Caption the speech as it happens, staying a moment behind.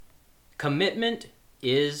Commitment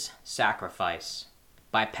is Sacrifice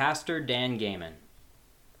by Pastor Dan Gayman.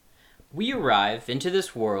 We arrive into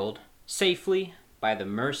this world safely by the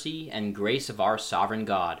mercy and grace of our sovereign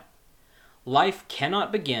God. Life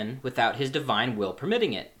cannot begin without His divine will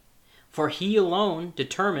permitting it, for He alone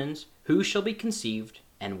determines who shall be conceived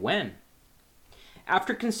and when.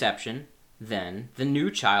 After conception, then, the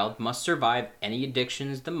new child must survive any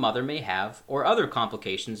addictions the mother may have or other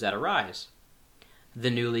complications that arise. The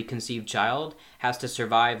newly conceived child has to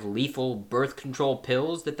survive lethal birth control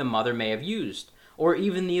pills that the mother may have used, or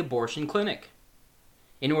even the abortion clinic,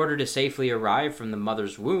 in order to safely arrive from the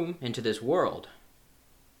mother's womb into this world.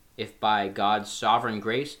 If by God's sovereign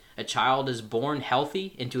grace a child is born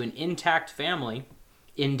healthy into an intact family,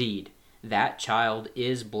 indeed, that child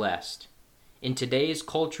is blessed. In today's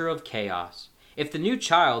culture of chaos, if the new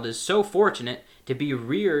child is so fortunate to be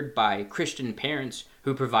reared by Christian parents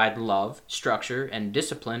who provide love, structure, and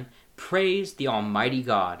discipline, praise the Almighty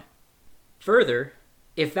God. Further,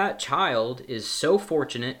 if that child is so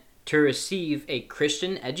fortunate to receive a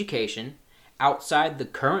Christian education outside the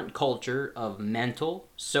current culture of mental,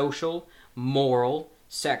 social, moral,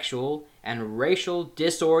 sexual, and racial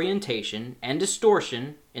disorientation and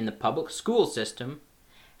distortion in the public school system,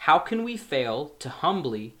 how can we fail to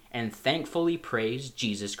humbly and thankfully praise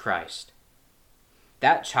Jesus Christ?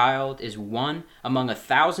 That child is one among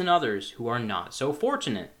 1,000 others who are not so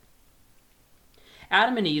fortunate.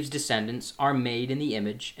 Adam and Eve's descendants are made in the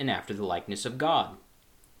image and after the likeness of God.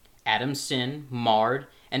 Adam's sin marred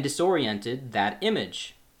and disoriented that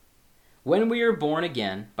image. When we are born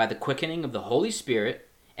again by the quickening of the Holy Spirit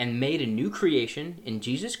and made a new creation in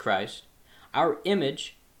Jesus Christ, our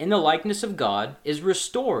image in the likeness of God is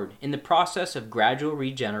restored in the process of gradual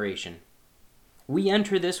regeneration. We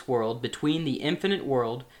enter this world between the infinite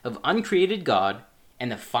world of uncreated God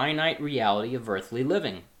and the finite reality of earthly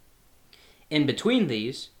living. In between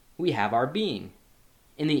these, we have our being,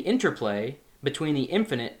 in the interplay between the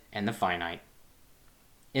infinite and the finite.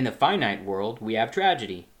 In the finite world, we have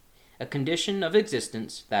tragedy, a condition of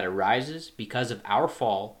existence that arises because of our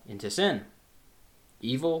fall into sin.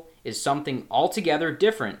 Evil is something altogether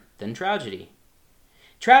different than tragedy.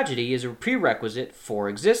 Tragedy is a prerequisite for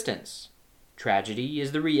existence. Tragedy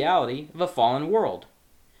is the reality of a fallen world.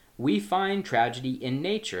 We find tragedy in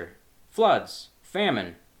nature: floods,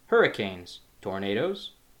 famine, hurricanes,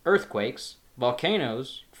 tornadoes, earthquakes,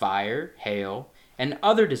 volcanoes, fire, hail, and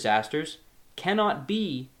other disasters cannot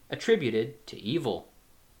be attributed to evil.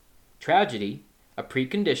 Tragedy, a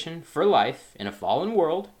precondition for life in a fallen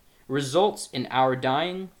world, results in our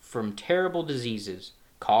dying from terrible diseases,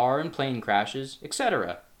 car and plane crashes,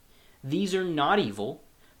 etc. These are not evil,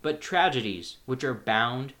 but tragedies which are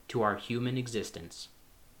bound to our human existence.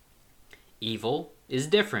 Evil is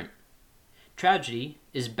different. Tragedy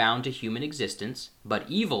is bound to human existence, but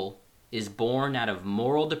evil is born out of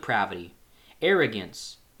moral depravity,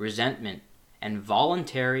 arrogance, resentment, and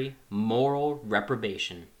voluntary moral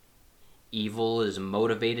reprobation. Evil is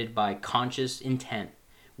motivated by conscious intent,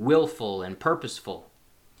 willful and purposeful.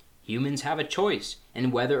 Humans have a choice in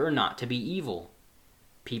whether or not to be evil.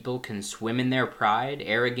 People can swim in their pride,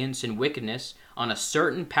 arrogance, and wickedness on a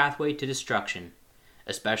certain pathway to destruction,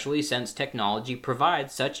 especially since technology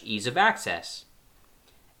provides such ease of access.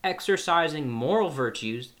 Exercising moral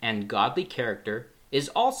virtues and godly character is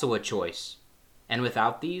also a choice, and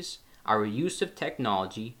without these, our use of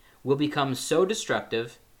technology will become so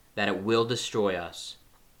destructive that it will destroy us.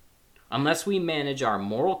 Unless we manage our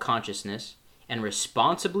moral consciousness and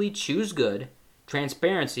responsibly choose good,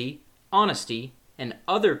 transparency, honesty, and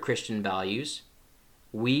other Christian values,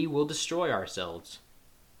 we will destroy ourselves.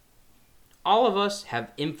 All of us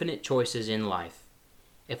have infinite choices in life.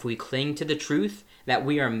 If we cling to the truth that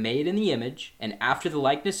we are made in the image and after the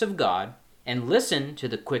likeness of God, and listen to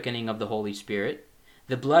the quickening of the Holy Spirit,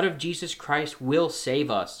 the blood of Jesus Christ will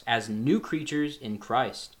save us as new creatures in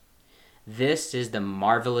Christ. This is the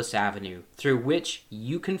marvelous avenue through which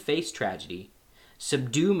you can face tragedy,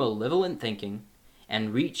 subdue malevolent thinking,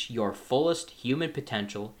 and reach your fullest human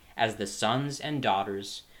potential as the sons and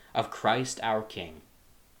daughters of Christ our King.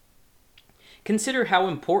 Consider how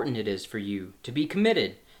important it is for you to be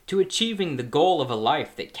committed to achieving the goal of a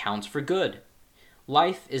life that counts for good.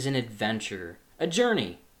 Life is an adventure, a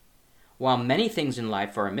journey. While many things in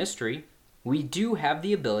life are a mystery, we do have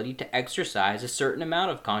the ability to exercise a certain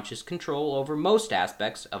amount of conscious control over most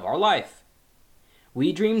aspects of our life.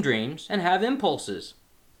 We dream dreams and have impulses.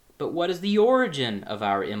 But what is the origin of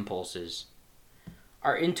our impulses?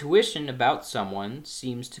 Our intuition about someone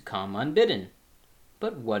seems to come unbidden.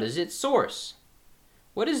 But what is its source?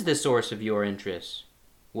 What is the source of your interest?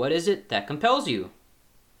 What is it that compels you?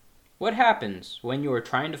 What happens when you are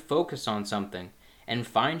trying to focus on something and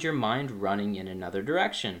find your mind running in another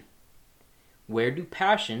direction? Where do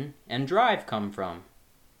passion and drive come from?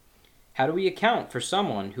 How do we account for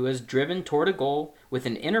someone who has driven toward a goal with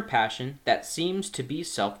an inner passion that seems to be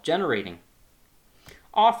self-generating?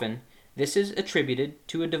 Often, this is attributed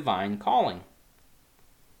to a divine calling.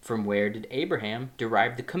 From where did Abraham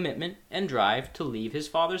derive the commitment and drive to leave his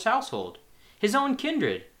father's household, his own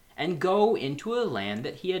kindred, and go into a land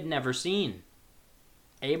that he had never seen?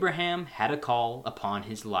 Abraham had a call upon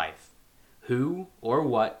his life. Who or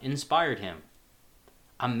what inspired him?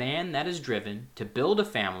 A man that is driven to build a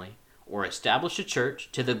family or establish a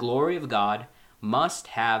church to the glory of God must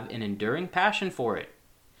have an enduring passion for it.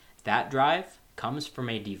 That drive comes from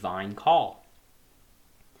a divine call.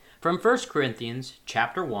 From 1 Corinthians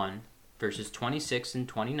chapter 1, verses 26 and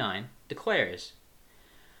 29 declares,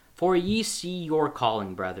 "For ye see your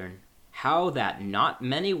calling, brethren, how that not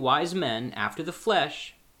many wise men after the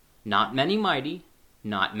flesh, not many mighty,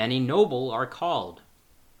 not many noble are called.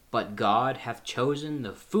 But God hath chosen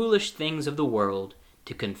the foolish things of the world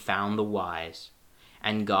to confound the wise.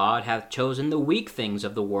 And God hath chosen the weak things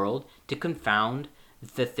of the world to confound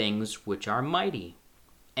the things which are mighty.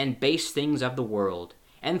 And base things of the world,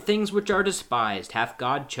 and things which are despised hath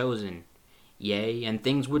God chosen, yea, and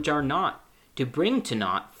things which are not, to bring to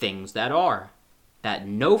naught things that are, that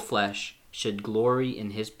no flesh should glory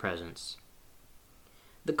in his presence."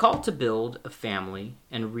 The call to build a family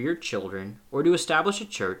and rear children, or to establish a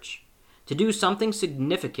church, to do something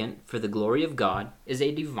significant for the glory of God, is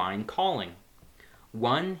a divine calling,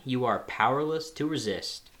 one you are powerless to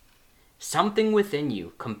resist. Something within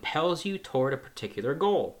you compels you toward a particular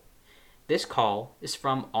goal. This call is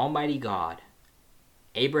from Almighty God.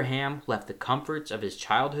 Abraham left the comforts of his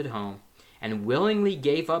childhood home and willingly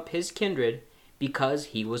gave up his kindred because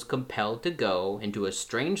he was compelled to go into a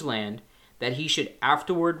strange land that he should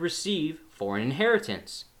afterward receive for an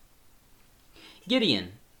inheritance.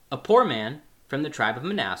 Gideon, a poor man from the tribe of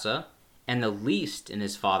Manasseh, and the least in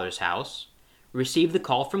his father's house, received the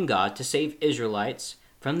call from God to save Israelites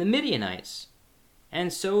from the Midianites,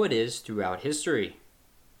 and so it is throughout history.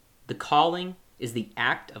 The calling is the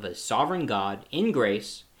act of a sovereign God in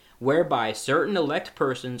grace, whereby certain elect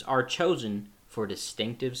persons are chosen for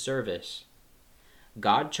distinctive service.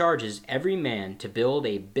 God charges every man to build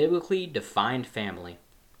a biblically defined family.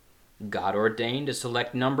 God ordained a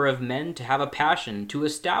select number of men to have a passion to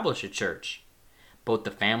establish a church. Both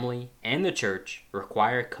the family and the church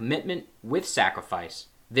require commitment with sacrifice,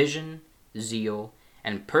 vision, zeal,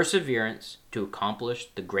 and perseverance to accomplish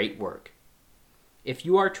the great work. If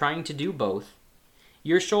you are trying to do both,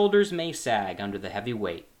 your shoulders may sag under the heavy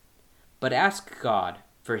weight, but ask God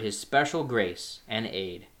for his special grace and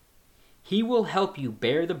aid. He will help you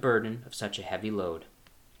bear the burden of such a heavy load.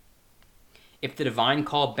 If the divine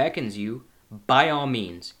call beckons you, by all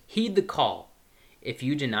means, heed the call. If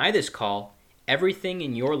you deny this call, everything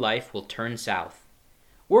in your life will turn south.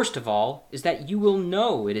 Worst of all is that you will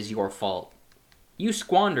know it is your fault. You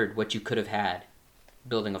squandered what you could have had.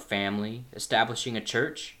 Building a family, establishing a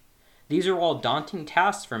church, these are all daunting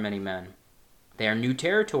tasks for many men. They are new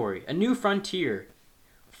territory, a new frontier.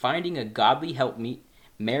 Finding a godly helpmeet,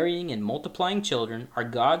 marrying and multiplying children are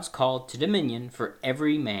God's call to dominion for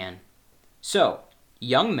every man. So,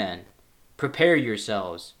 young men, prepare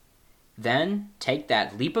yourselves. Then take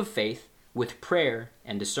that leap of faith with prayer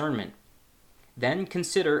and discernment. Then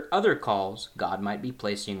consider other calls God might be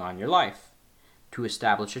placing on your life. To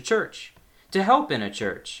establish a church, to help in a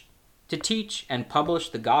church, to teach and publish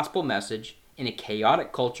the gospel message in a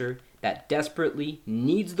chaotic culture that desperately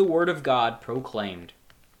needs the word of God proclaimed.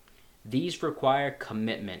 These require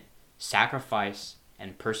commitment, sacrifice,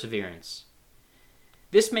 and perseverance.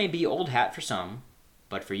 This may be old hat for some,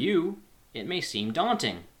 but for you, it may seem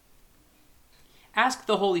daunting. Ask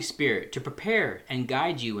the Holy Spirit to prepare and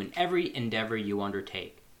guide you in every endeavor you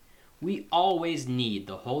undertake. We always need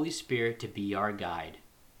the Holy Spirit to be our guide.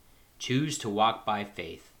 Choose to walk by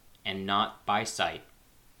faith and not by sight.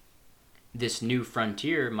 This new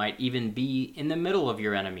frontier might even be in the middle of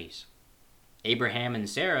your enemies. Abraham and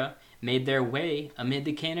Sarah made their way amid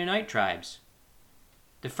the Canaanite tribes.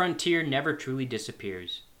 The frontier never truly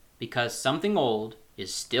disappears, because something old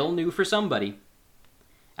is still new for somebody.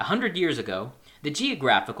 100 years ago, the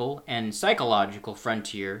geographical and psychological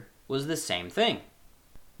frontier was the same thing.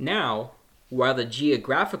 Now, while the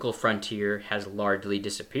geographical frontier has largely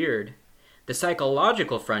disappeared, the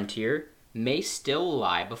psychological frontier may still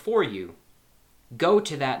lie before you. Go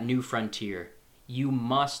to that new frontier. You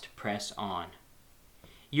must press on.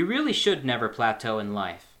 You really should never plateau in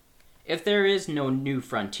life. If there is no new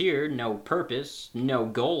frontier, no purpose, no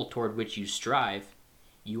goal toward which you strive,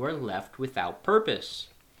 you are left without purpose.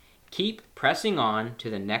 Keep pressing on to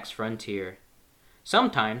the next frontier.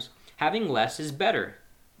 Sometimes having less is better,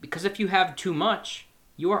 because if you have too much,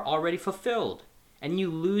 you are already fulfilled, and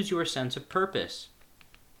you lose your sense of purpose.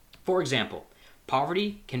 For example,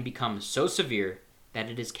 poverty can become so severe that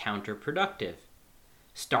it is counterproductive.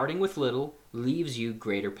 Starting with little leaves you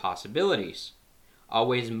greater possibilities,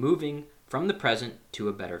 always moving from the present to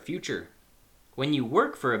a better future. When you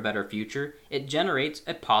work for a better future, it generates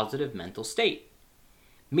a positive mental state.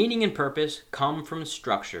 Meaning and purpose come from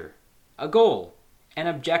structure, a goal, an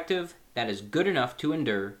objective that is good enough to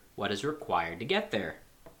endure what is required to get there.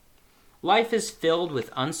 Life is filled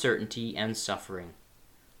with uncertainty and suffering.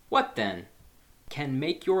 What then can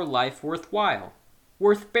make your life worthwhile,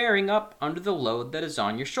 worth bearing up under the load that is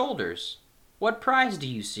on your shoulders? What prize do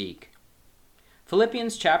you seek?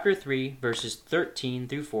 Philippians chapter 3, verses 13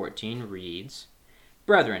 through 14 reads,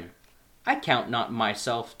 "Brethren, I count not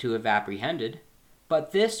myself to have apprehended,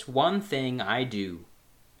 but this one thing I do,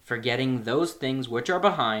 forgetting those things which are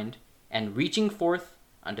behind, and reaching forth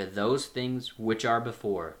unto those things which are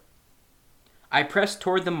before. I press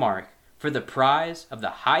toward the mark for the prize of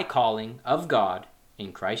the high calling of God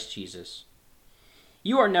in Christ Jesus."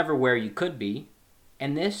 You are never where you could be,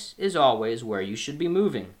 and this is always where you should be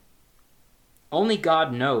moving. Only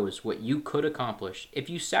God knows what you could accomplish if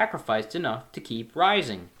you sacrificed enough to keep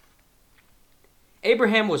rising.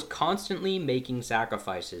 Abraham was constantly making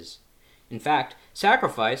sacrifices. In fact,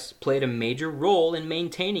 sacrifice played a major role in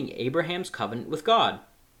maintaining Abraham's covenant with God.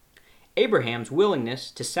 Abraham's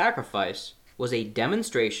willingness to sacrifice was a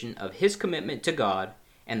demonstration of his commitment to God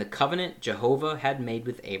and the covenant Jehovah had made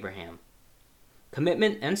with Abraham.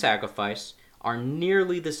 Commitment and sacrifice are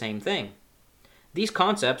nearly the same thing. These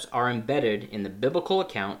concepts are embedded in the biblical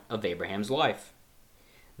account of Abraham's life.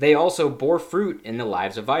 They also bore fruit in the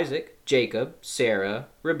lives of Isaac, Jacob, Sarah,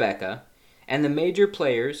 Rebekah, and the major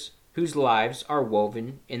players whose lives are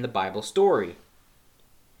woven in the Bible story.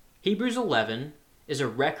 Hebrews 11 is a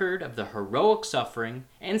record of the heroic suffering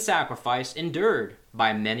and sacrifice endured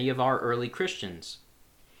by many of our early Christians.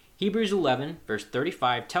 Hebrews 11, verse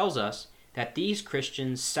 35 tells us that these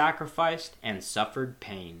Christians sacrificed and suffered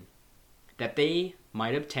pain, that they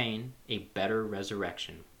might obtain a better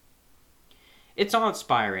resurrection. It's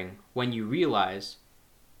awe-inspiring when you realize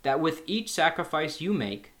that with each sacrifice you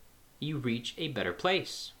make, you reach a better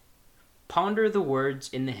place. Ponder the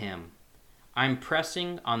words in the hymn, "I'm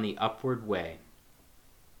pressing on the upward way."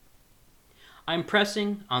 I'm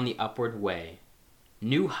pressing on the upward way.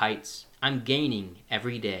 New heights I'm gaining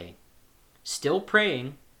every day. Still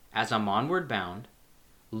praying as I'm onward bound,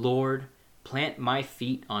 Lord, plant my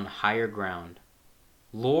feet on higher ground.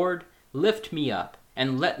 Lord, lift me up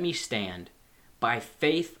and let me stand by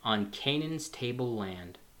faith on Canaan's table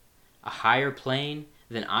land. A higher plane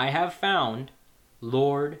than I have found,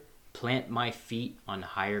 Lord, plant my feet on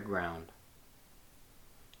higher ground.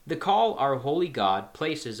 The call our holy God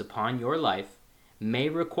places upon your life may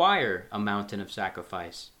require a mountain of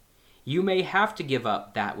sacrifice. You may have to give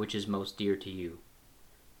up that which is most dear to you.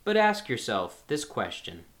 But ask yourself this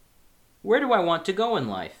question: where do I want to go in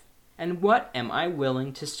life? And what am I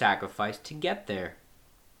willing to sacrifice to get there?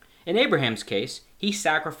 In Abraham's case, he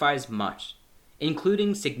sacrificed much,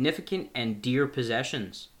 including significant and dear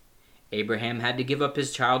possessions. Abraham had to give up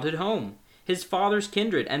his childhood home, his father's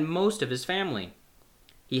kindred, and most of his family.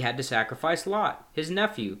 He had to sacrifice Lot, his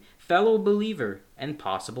nephew, fellow believer, and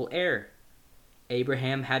possible heir.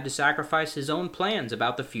 Abraham had to sacrifice his own plans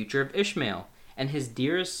about the future of Ishmael and his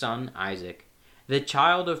dearest son Isaac, the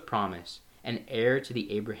child of promise and heir to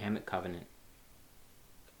the Abrahamic covenant.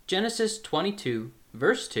 Genesis 22,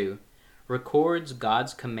 verse 2, records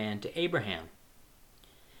God's command to Abraham.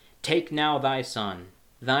 "Take now thy son,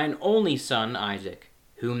 thine only son Isaac,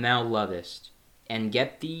 whom thou lovest, and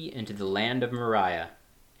get thee into the land of Moriah,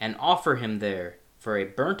 and offer him there for a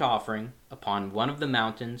burnt offering upon one of the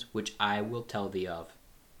mountains which I will tell thee of."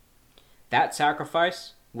 That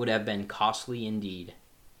sacrifice would have been costly indeed.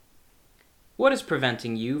 What is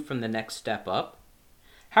preventing you from the next step up?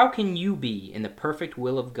 How can you be in the perfect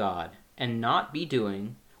will of God and not be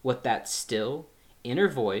doing what that still, inner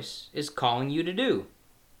voice is calling you to do?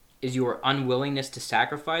 Is your unwillingness to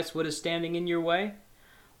sacrifice what is standing in your way?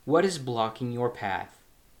 What is blocking your path?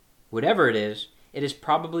 Whatever it is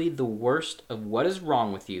probably the worst of what is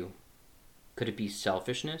wrong with you. Could it be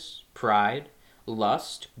selfishness, pride,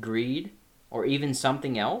 lust, greed, or even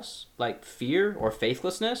something else, like fear or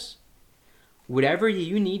faithlessness? Whatever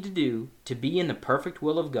you need to do to be in the perfect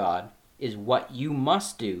will of God is what you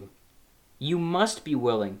must do. You must be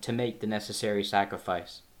willing to make the necessary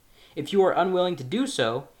sacrifice. If you are unwilling to do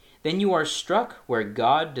so, then you are struck where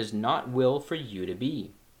God does not will for you to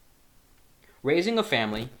be. Raising a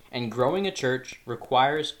family and growing a church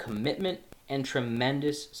requires commitment and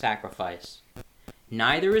tremendous sacrifice.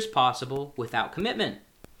 Neither is possible without commitment,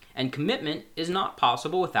 and commitment is not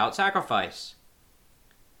possible without sacrifice.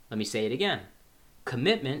 Let me say it again.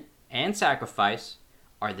 Commitment and sacrifice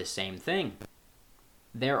are the same thing.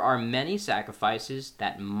 There are many sacrifices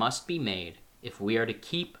that must be made if we are to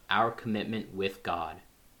keep our commitment with God,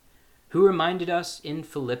 who reminded us in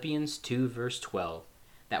Philippians 2 verse 12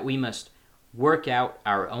 that we must work out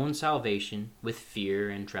our own salvation with fear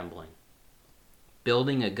and trembling.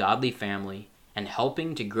 Building a godly family and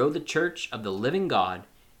helping to grow the church of the living God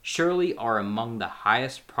surely are among the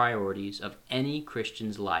highest priorities of any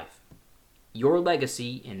Christian's life. Your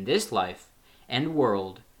legacy in this life and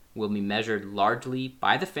world will be measured largely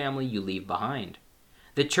by the family you leave behind,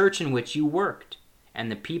 the church in which you worked,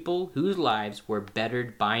 and the people whose lives were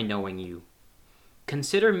bettered by knowing you.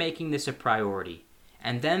 Consider making this a priority,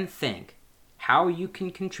 and then think how you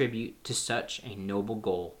can contribute to such a noble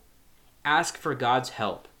goal. Ask for God's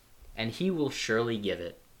help, and He will surely give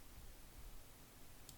it.